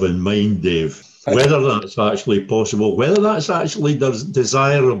you have in mind, Dave. Whether that's actually possible, whether that's actually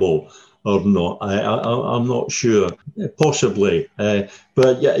desirable or not, I'm not sure. Possibly.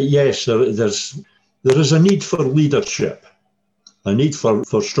 But yes, there is a need for leadership, a need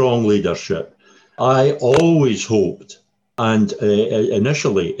for strong leadership. I always hoped and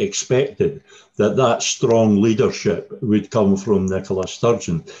initially expected that strong leadership would come from Nicola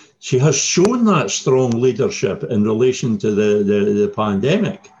Sturgeon. She has shown that strong leadership in relation to the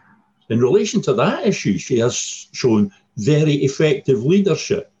pandemic. In relation to that issue, she has shown very effective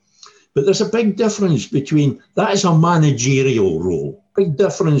leadership. But there's a big difference between, that is a managerial role, big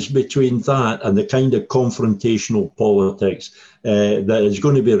difference between that and the kind of confrontational politics that is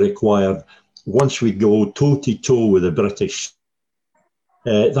going to be required once we go toe-to-toe with the British.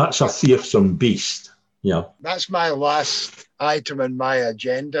 That's a fearsome beast. Yeah. That's my last item on my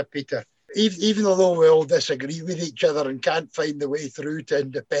agenda, Peter. Even although we all disagree with each other and can't find the way through to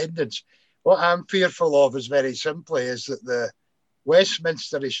independence, what I'm fearful of is very simply is that the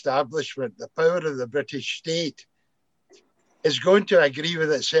Westminster establishment, the power of the British state, is going to agree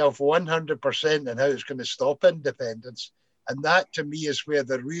with itself 100% on how it's going to stop independence. And that, to me, is where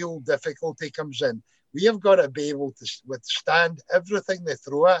the real difficulty comes in. We have got to be able to withstand everything they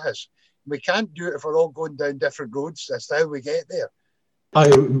throw at us. We can't do it if we're all going down different roads. That's how we get there. I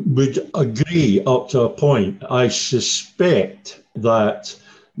would agree up to a point. I suspect that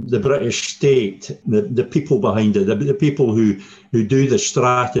the British state, the people behind it, the people who do the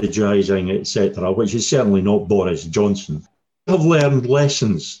strategising, etc., which is certainly not Boris Johnson, have learned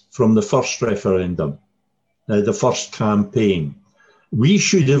lessons from the first referendum, the first campaign. We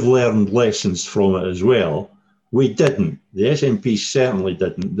should have learned lessons from it as well. We didn't. The SNP certainly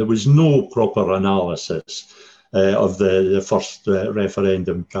didn't. There was no proper analysis of the first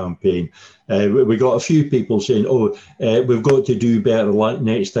referendum campaign. We got a few people saying, we've got to do better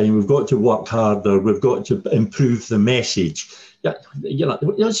next time, we've got to work harder, we've got to improve the message.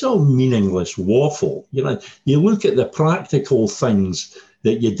 It's all meaningless waffle. You look at the practical things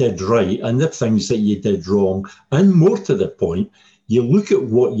that you did right and the things that you did wrong, and more to the point, you look at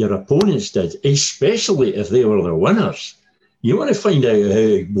what your opponents did, especially if they were the winners. You want to find out how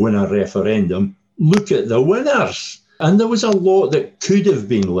to win a referendum, look at the winners. And there was a lot that could have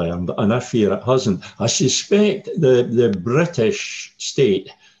been learned, and I fear it hasn't. I suspect the British state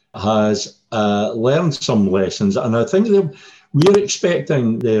has learned some lessons, and I think we're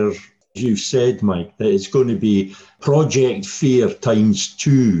expecting there, as you said, Mike, that it's going to be Project Fear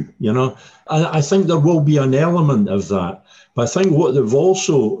 ×2, And I think there will be an element of that. But I think what they've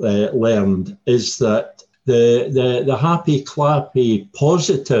also learned is that the happy, clappy,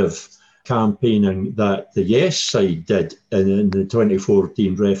 positive campaigning that the Yes side did in the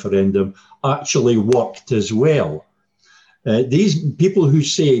 2014 referendum actually worked as well. These people who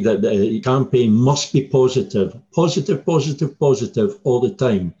say that the campaign must be positive all the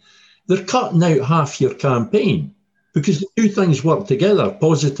time, they're cutting out half your campaign because the two things work together,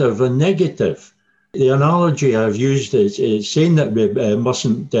 positive and negative. The analogy I've used is saying that we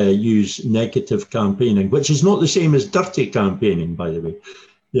mustn't use negative campaigning, which is not the same as dirty campaigning, by the way.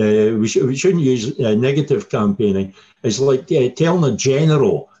 We shouldn't use negative campaigning. It's like telling a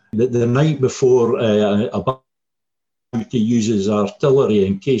general that the night before about to use his artillery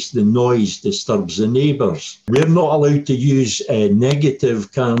in case the noise disturbs the neighbours. We're not allowed to use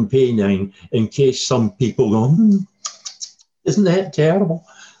negative campaigning in case some people go, isn't that terrible?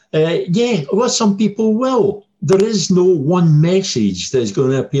 Some people will. There is no one message that's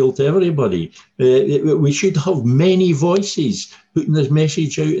going to appeal to everybody. We should have many voices putting this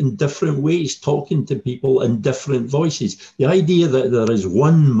message out in different ways, talking to people in different voices. The idea that there is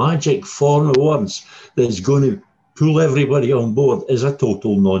one magic form of words that's going to pull everybody on board is a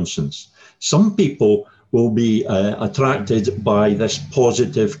total nonsense. Some people will be attracted by this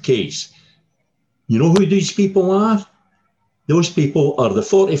positive case. You know who these people are? Those people are the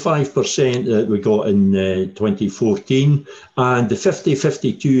 45% that we got in 2014 and the 50,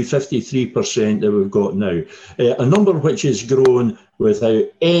 52, 53% that we've got now. A number which has grown without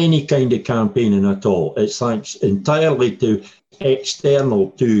any kind of campaigning at all. It's thanks entirely to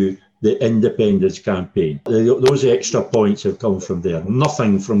external to the independence campaign. Those extra points have come from there.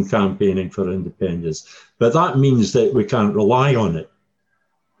 Nothing from campaigning for independence. But that means that we can't rely on it.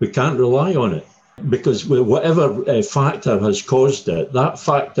 We can't rely on it. Because whatever factor has caused it, that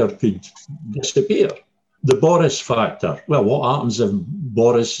factor could disappear. The Boris factor, well, what happens if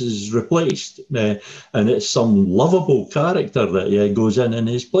Boris is replaced? And it's some lovable character that goes in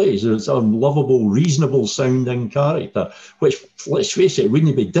his place. It's some lovable, reasonable sounding character, which, let's face it,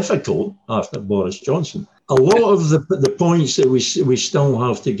 wouldn't be difficult after Boris Johnson. A lot of the points that we still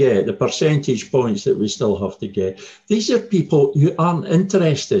have to get, the percentage points that we still have to get, these are people who aren't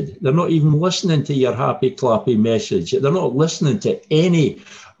interested. They're not even listening to your happy, clappy message. They're not listening to any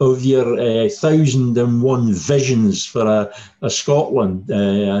of your 1001 visions for a Scotland,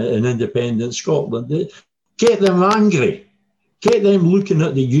 an independent Scotland. Get them angry. Get them looking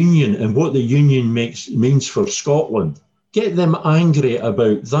at the Union and what the Union means for Scotland. Get them angry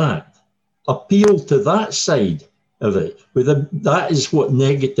about that. Appeal to that side of it. That is what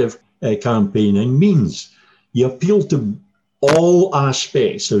negative campaigning means. You appeal to all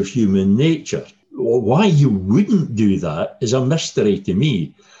aspects of human nature. Why you wouldn't do that is a mystery to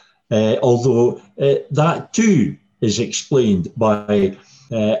me. Although that too is explained by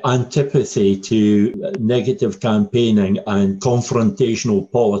antipathy to negative campaigning and confrontational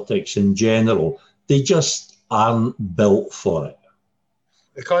politics in general. They just aren't built for it.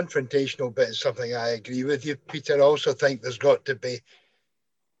 The confrontational bit is something I agree with you, Peter. I also think there's got to be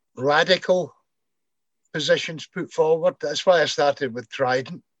radical positions put forward. That's why I started with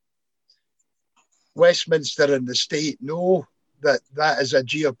Trident. Westminster and the state know that is a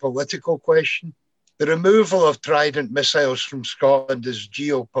geopolitical question. The removal of Trident missiles from Scotland is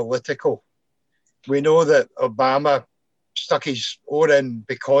geopolitical. We know that Obama stuck his oar in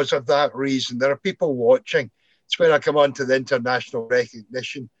because of that reason. There are people watching. It's where I come on to the international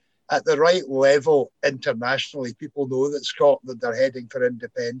recognition. At the right level internationally, people know that Scotland are heading for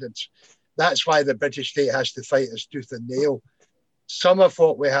independence. That's why the British state has to fight us tooth and nail. Some of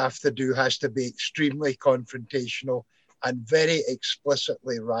what we have to do has to be extremely confrontational and very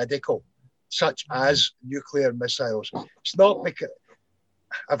explicitly radical, such as nuclear missiles. It's not because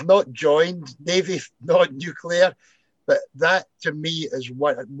I've not joined Navy, not nuclear, but that to me is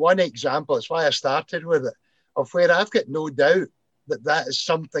one example. It's why I started with it, of where I've got no doubt that is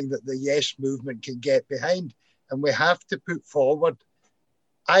something that the Yes movement can get behind. And we have to put forward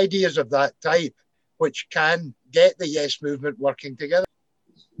ideas of that type, which can get the Yes movement working together.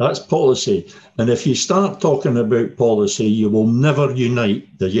 That's policy. And if you start talking about policy, you will never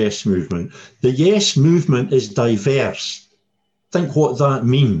unite the Yes movement. The Yes movement is diverse. Think what that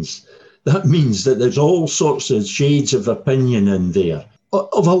means. That means that there's all sorts of shades of opinion in there.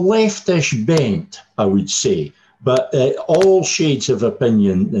 Of a leftish bent, I would say, but all shades of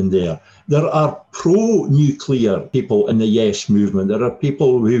opinion in there. There are pro-nuclear people in the Yes movement. There are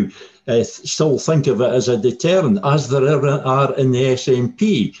people who still think of it as a deterrent, as there are in the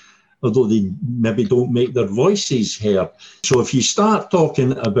SNP, although they maybe don't make their voices heard. So if you start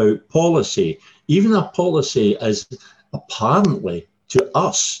talking about policy, even a policy as apparently to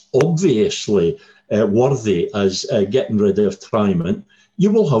us, obviously worthy as getting rid of Trident, you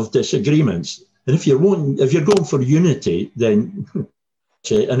will have disagreements. And if you're going for unity, then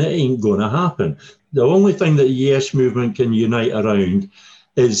and it ain't going to happen. The only thing that the Yes movement can unite around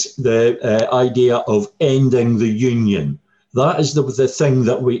is the idea of ending the Union. That is the thing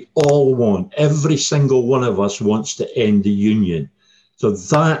that we all want. Every single one of us wants to end the Union. So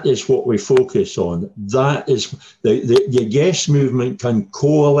that is what we focus on. That is the Yes movement can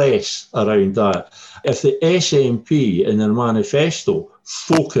coalesce around that. If the SNP in their manifesto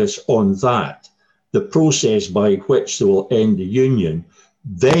focus on that, the process by which they will end the Union,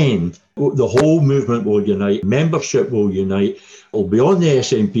 then the whole movement will unite, membership will unite, will be on the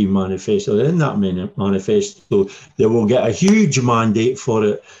SNP manifesto. In that manifesto, they will get a huge mandate for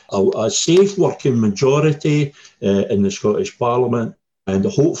it, a safe working majority in the Scottish Parliament, and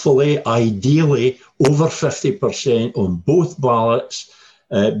hopefully, ideally, over 50% on both ballots,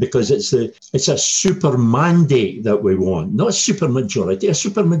 because it's a super mandate that we want, not a super majority. A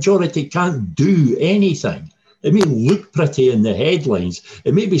super majority can't do anything. It may look pretty in the headlines.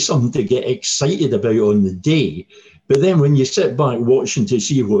 It may be something to get excited about on the day. But then when you sit back watching to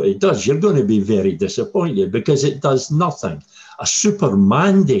see what it does, you're going to be very disappointed because it does nothing. A super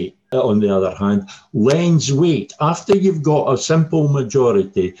mandate on the other hand, lends weight. After you've got a simple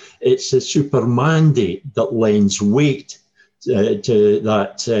majority, it's a super mandate that lends weight to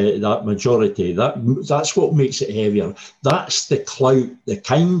that majority. That's what makes it heavier. That's the clout, the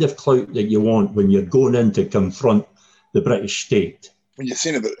kind of clout that you want when you're going in to confront the British state. When you're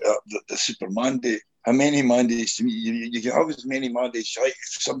saying about the super mandate, how many mandates? You can have as many mandates like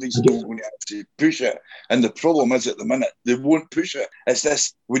if somebody's still going to actually push it. And the problem is at the minute, they won't push it. It's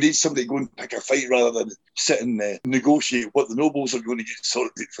this, we need somebody to go and pick a fight rather than sit and negotiate what the nobles are going to get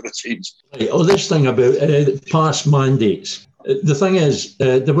sorted for a change. Right. Oh, this thing about past mandates. The thing is,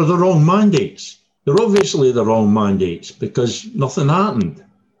 they were the wrong mandates. They're obviously the wrong mandates because nothing happened.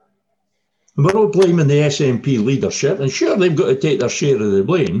 And we're all blaming the SNP leadership, and sure, they've got to take their share of the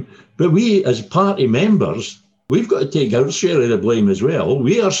blame, but we, as party members, we've got to take our share of the blame as well.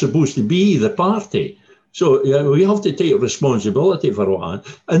 We are supposed to be the party. So we have to take responsibility for what,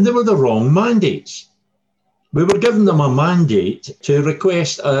 and they were the wrong mandates. We were giving them a mandate to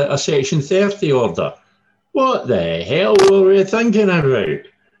request a Section 30 order. What the hell were we thinking about?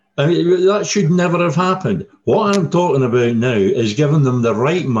 I mean, that should never have happened. What I'm talking about now is giving them the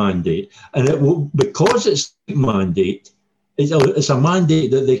right mandate, and it will, because it's a mandate, it's a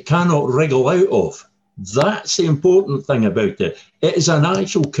mandate that they cannot wriggle out of. That's the important thing about it. It is an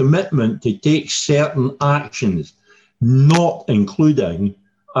actual commitment to take certain actions, not including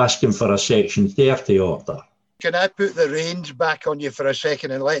asking for a Section 30 order. Can I put the reins back on you for a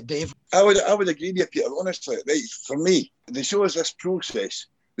second and let Dave? I would agree with you, Peter, honestly. Right, for me, they show us this process.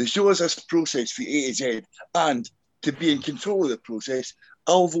 They show us this process from A to Z, and to be in control of the process,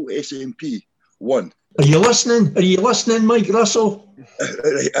 I'll vote SNP 1. Are you listening? Are you listening, Mike Russell?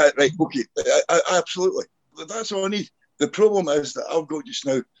 Right, okay, absolutely. That's all I need. The problem is that I've got just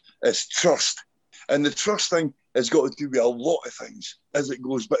now is trust, and the trust thing has got to do with a lot of things as it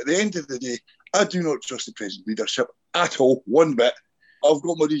goes. But at the end of the day, I do not trust the present leadership at all, one bit. I've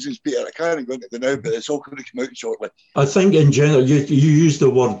got my reasons, Peter. I can't go into them now, but it's all going to come out shortly. I think in general, you use the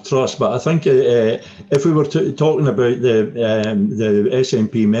word trust, but I think if we were talking about the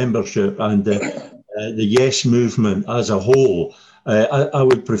SNP membership and the Yes movement as a whole, I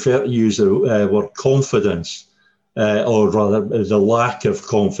would prefer to use the word confidence, or rather the lack of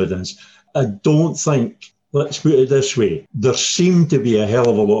confidence. I don't think, let's put it this way, there seem to be a hell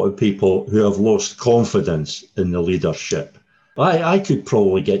of a lot of people who have lost confidence in the leadership. I could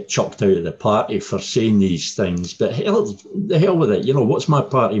probably get chucked out of the party for saying these things, but the hell with it. You know, what's my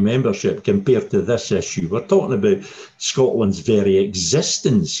party membership compared to this issue? We're talking about Scotland's very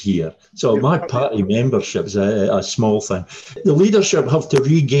existence here. So my party membership is a small thing. The leadership have to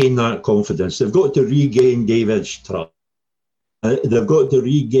regain that confidence. They've got to regain David's trust. They've got to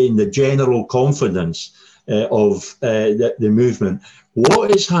regain the general confidence of the movement.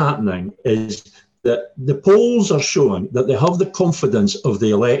 What is happening is that the polls are showing that they have the confidence of the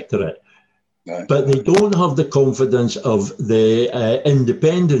electorate, but they don't have the confidence of the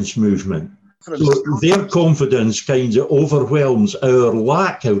independence movement. So their confidence kind of overwhelms our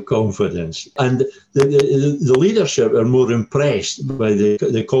lack of confidence. And the leadership are more impressed by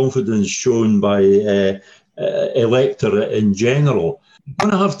the confidence shown by electorate in general. They're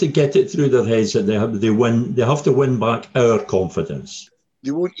going to have to get it through their heads that they have to win back our confidence. They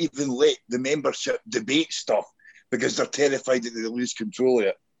won't even let the membership debate stuff because they're terrified that they'll lose control of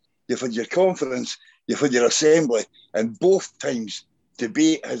it. You've had your conference, you've had your assembly, and both times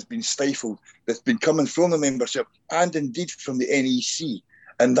debate has been stifled. That's been coming from the membership and indeed from the NEC.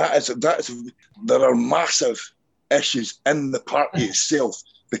 And there are massive issues in the party itself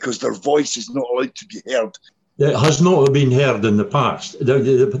because their voice is not allowed to be heard. It has not been heard in the past.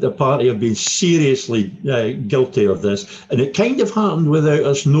 The party have been seriously guilty of this, and it kind of happened without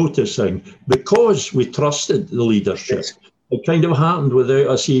us noticing because we trusted the leadership. Yes. It kind of happened without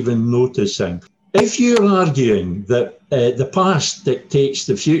us even noticing. If you're arguing that the past dictates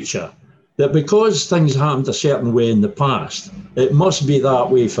the future, that because things happened a certain way in the past, it must be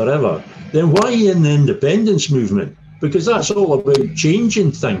that way forever, then why are you in the independence movement? Because that's all about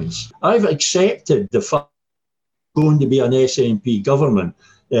changing things. I've accepted the fact going to be an SNP government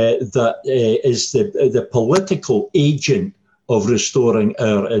that is the political agent of restoring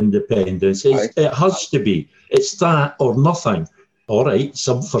our independence. It has to be. It's that or nothing. All right,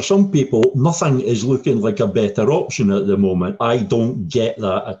 for some people, nothing is looking like a better option at the moment. I don't get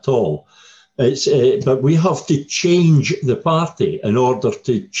that at all. But we have to change the party in order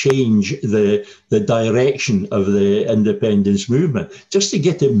to change the direction of the independence movement, just to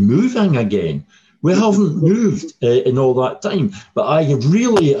get it moving again. We haven't moved in all that time. But I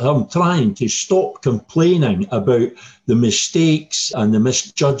really am trying to stop complaining about the mistakes and the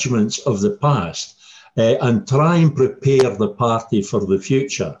misjudgments of the past and try and prepare the party for the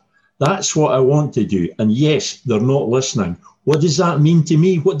future. That's what I want to do. And yes, they're not listening. What does that mean to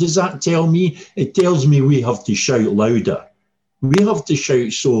me? What does that tell me? It tells me we have to shout louder. We have to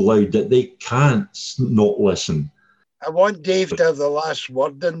shout so loud that they can't not listen. I want Dave to have the last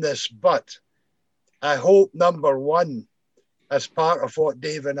word in this, but I hope, number one, as part of what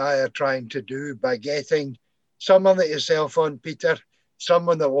Dave and I are trying to do by getting someone like yourself on, Peter,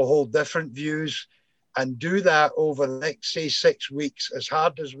 someone that will hold different views, and do that over the next, say, 6 weeks as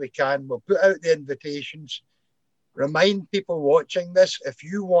hard as we can. We'll put out the invitations. Remind people watching this, if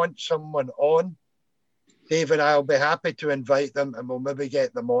you want someone on, Dave and I will be happy to invite them and we'll maybe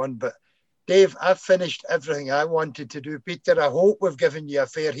get them on. But Dave, I've finished everything I wanted to do. Peter, I hope we've given you a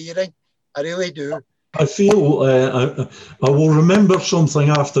fair hearing. I really do. I feel I will remember something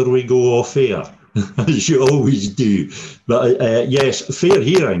after we go off air, as you always do. But yes, fair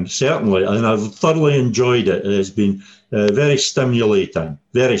hearing, certainly. And I've thoroughly enjoyed it. It has been very stimulating,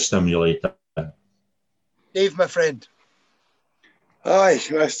 very stimulating. Dave, my friend. Aye,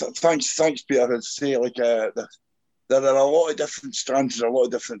 thanks, Peter. I'd say there are a lot of different strands, there are a lot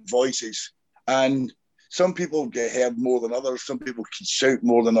of different voices, and some people get heard more than others. Some people can shout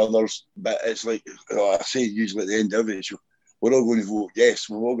more than others. But it's like I say, usually at the end of it, we're all going to vote yes.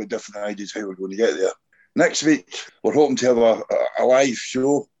 We've all got different ideas how we're going to get there. Next week, we're hoping to have a live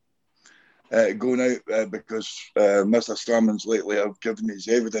show going out because Mr. Strammons lately have given his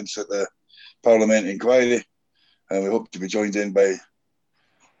evidence at the Parliament inquiry, and we hope to be joined in by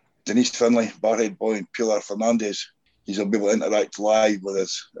Denise Finlay, Barhead Boy, and Pilar Fernandez. He'll be able to interact live with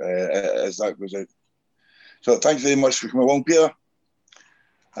us as that goes out. So thanks very much for coming along, Peter,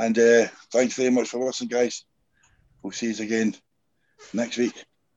 and thanks very much for listening, guys. We'll see you again next week.